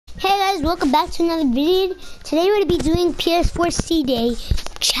guys, welcome back to another video. Today we're going to be doing Ps4 ceeday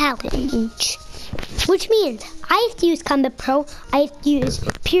challenge, which means I have to use Combat Pro. I have to use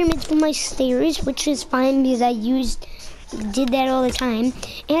pyramids for my stairs, which is fine because I did that all the time.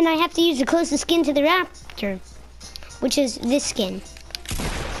 And I have to use the closest skin to the raptor, which is this skin.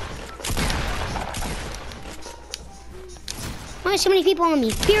 Why are so many people on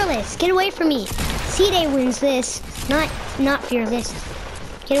me? Fearless, get away from me. ceeday wins this, not Fearless.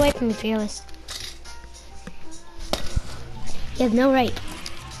 Get away from me, Fearless. You have no right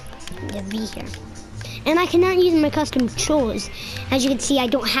to be here. And I cannot use my custom controls. As you can see, I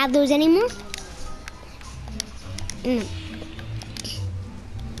don't have those anymore.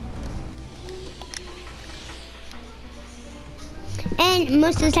 And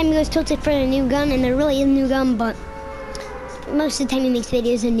most of the time he goes tilted for a new gun, and there really is a new gun, but most of the time he makes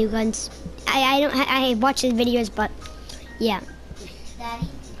videos of new guns. I watch his videos, but yeah. Daddy?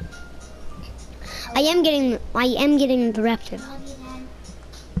 I am getting the raptor.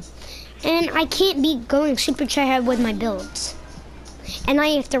 And I can't be going super tryhard with my builds. And I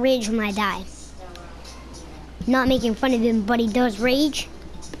have to rage when I die. Not making fun of him, but he does rage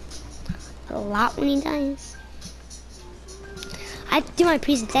a lot when he dies. I have to do my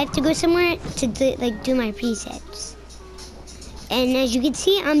presets. I have to go somewhere to do my presets. And as you can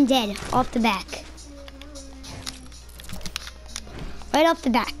see, I'm dead off the back. Right off the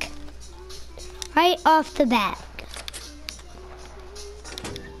back. Right off the back.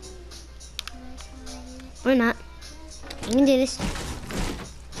 Or not. You can do this.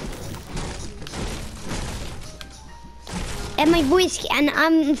 And my voice, and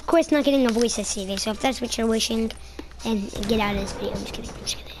I'm of course not getting a voice this ceeday, so if that's what you're wishing, then get out of this video. I'm just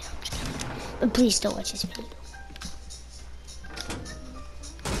kidding. But please don't watch this video.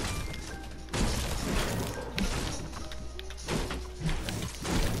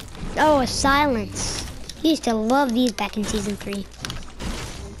 Oh, a silence. He used to love these back in season 3.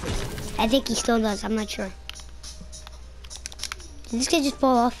 I think he still does, I'm not sure. Did this guy just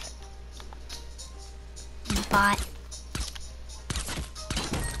fall off? Bot.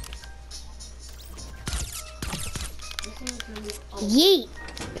 Yeet!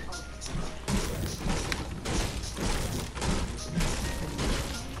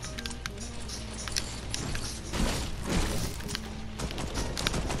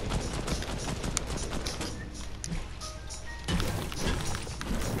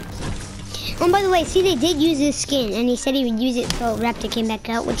 Oh, by the way, ceeday did use this skin, and he said he would use it till Raptor came back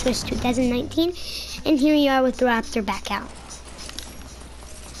out, which was 2019. And here we are with the Raptor back out.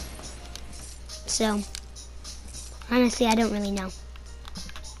 So, honestly, I don't really know.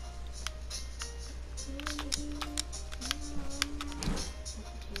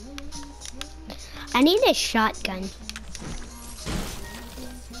 I need a shotgun.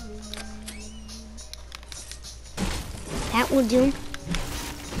 That will do.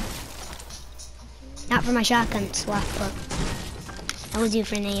 Not for my shotgun swap, but that would do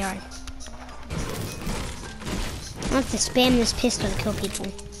for an AR. I have to spam this pistol to kill people.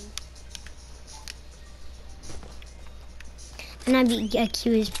 And I'd be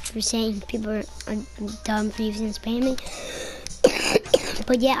accused for saying people are dumb for using spamming.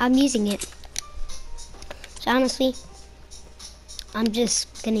 But yeah, I'm using it. So honestly, I'm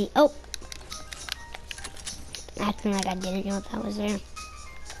just gonna, acting like I didn't know if that was there.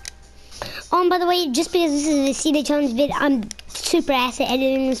 Oh, and by the way, just because this is a ceeday challenge vid, I'm super ass at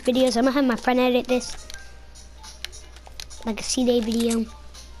editing this video, so I'm gonna have my friend edit this. Like a ceeday video.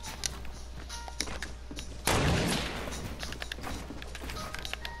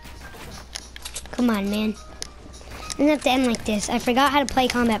 Come on, man. It doesn't have to end like this. I forgot how to play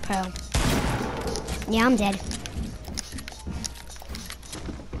Combat Pro. Yeah, I'm dead.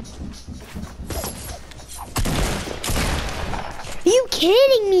 Are you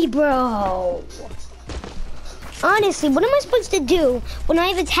kidding me, bro? Honestly, what am I supposed to do when I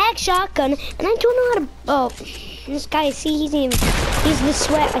have attack shotgun and I don't know how to? Oh, this guy, see, he's the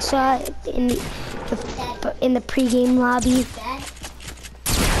sweat I saw in the pregame lobby.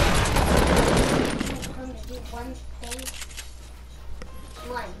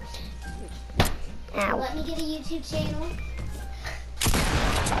 Ow. Let me get a YouTube channel.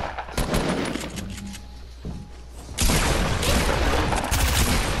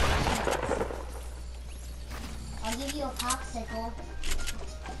 I'll give you a popsicle.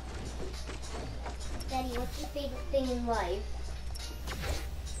 Daddy, what's your favorite thing in life?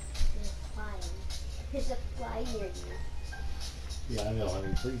 There's a fly near you. Yeah, I know. I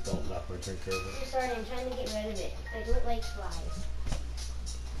mean, please don't not take care of it. Sorry, I'm trying to get rid of it. I don't like flies.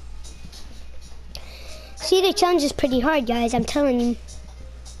 ceeday challenge is pretty hard, guys. I'm telling you.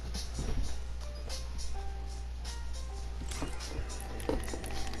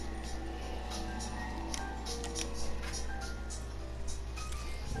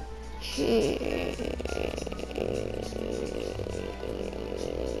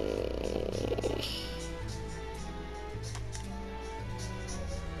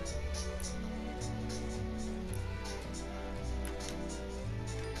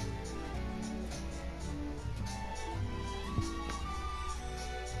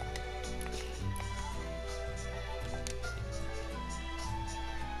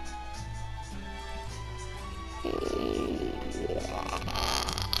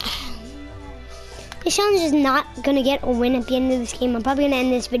 This challenge is not gonna get a win at the end of this game. I'm probably gonna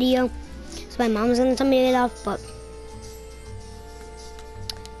end this video. So my mom's gonna tell me to get off, but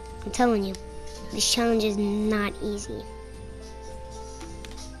I'm telling you, this challenge is not easy.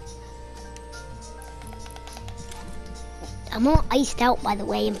 I'm all iced out, by the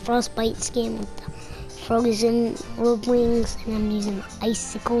way, in Frostbite skin with the frozen rope wings, and I'm using the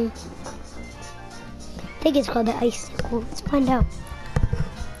icicle. I think it's called the icicle. Let's find out.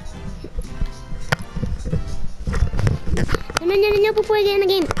 No, before I get in the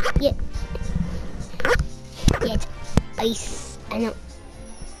game. Yeah. Yeah, it's ice. I know.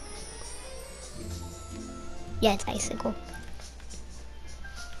 Yeah, it's icicle.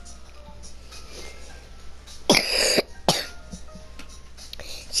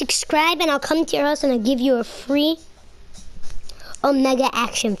 Subscribe and I'll come to your house and I'll give you a free Omega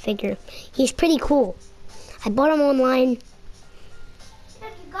action figure. He's pretty cool. I bought him online. Yeah,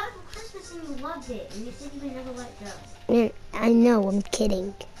 you got it for Christmas and you loved it, and you said you would never let it go. Man, I know, I'm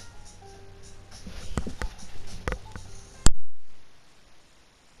kidding.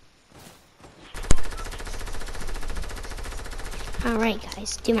 Alright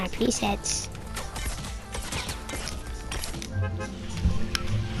guys, do my presets.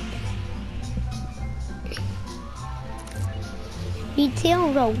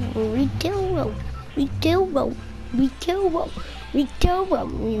 Retail roll, retail roll, retail roll, retail roll, retail roll,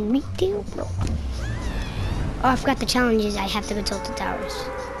 retail roll. Oh, I forgot the challenges. I have to go tilt the towers.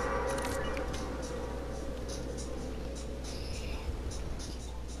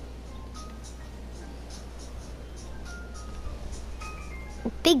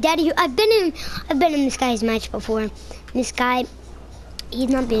 Big Daddy, I've been in this guy's match before. This guy, he's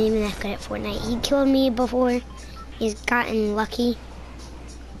not been even that good at Fortnite. He killed me before. He's gotten lucky.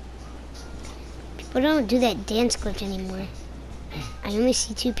 People don't do that dance glitch anymore. I only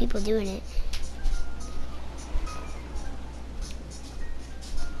see 2 people doing it.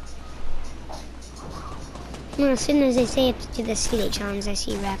 Well, as soon as they say to do the ceeday challenge, I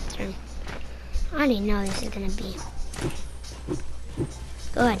see Raptor. I already know this is gonna be.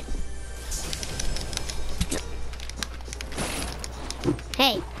 Go ahead. No.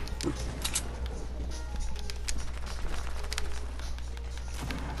 Hey.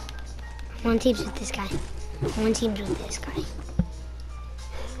 I'm on teams with this guy. I'm on teams with this guy.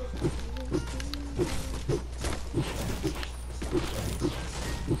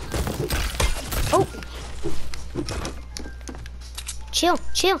 Oh. Chill,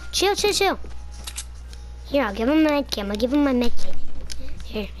 chill, chill, chill, chill. Here, I'll give him my med kit. I'm gonna give him my med kit.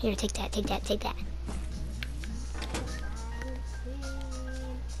 Here, here, take that, take that, take that.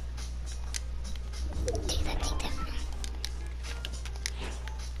 Take that, take that.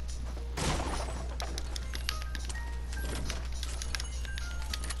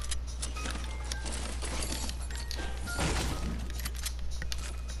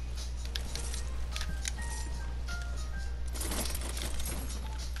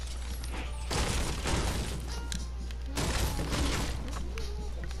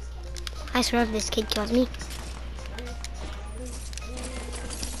 I swear if this kid kills me.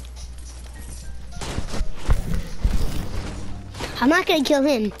 I'm not gonna kill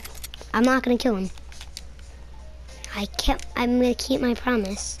him. I'm not gonna kill him. I'm gonna keep my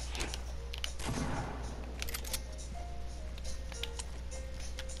promise.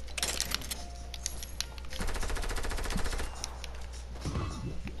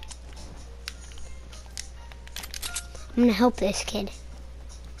 I'm gonna help this kid.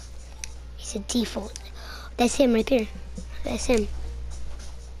 He's a default. That's him right there. That's him.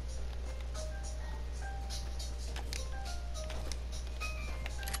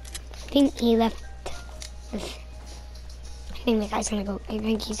 I think he left. I think the guy's gonna go. I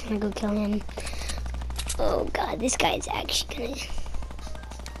think he's gonna go kill him. Oh God, this guy's actually gonna.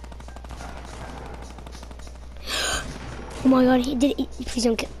 Oh my God, he did it. Please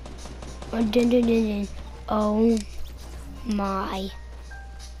don't kill. Oh, dun, dun, dun, dun. Oh my.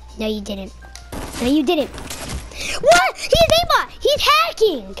 No, you didn't. No, you didn't. What? He's aimbot. He's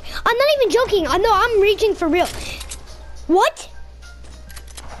hacking. I'm not even joking. I know. I'm reaching for real. What?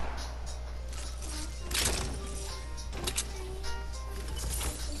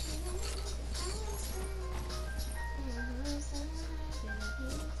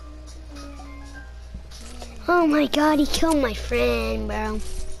 Oh my God, he killed my friend, bro.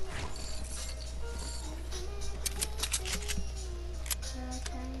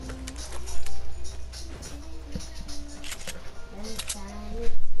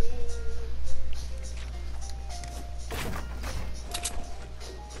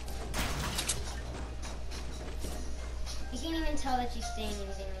 You can't even tell that she's saying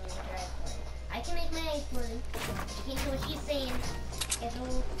anything when you drive for it. I can make my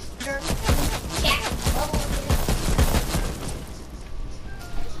Schedule. Jack.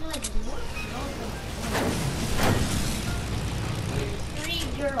 Three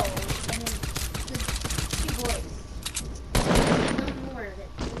girls and two boys. One more that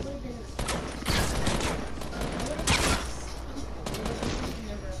would have been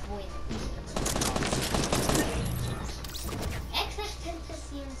number of boys. XX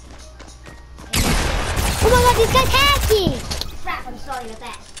seems. Oh my god, this guy's hacking! Crap, I'm sorry about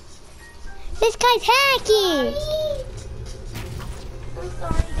that. This guy's hacking! I'm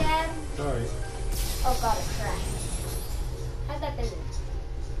sorry, Dad. Sorry. Oh god, it's crashed. How's that been?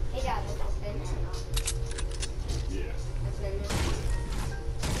 Hey Dad, has that been? Yeah. It's been there.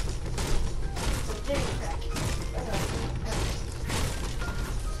 It's very crashed.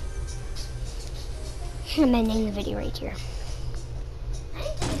 I'm ending the video right here.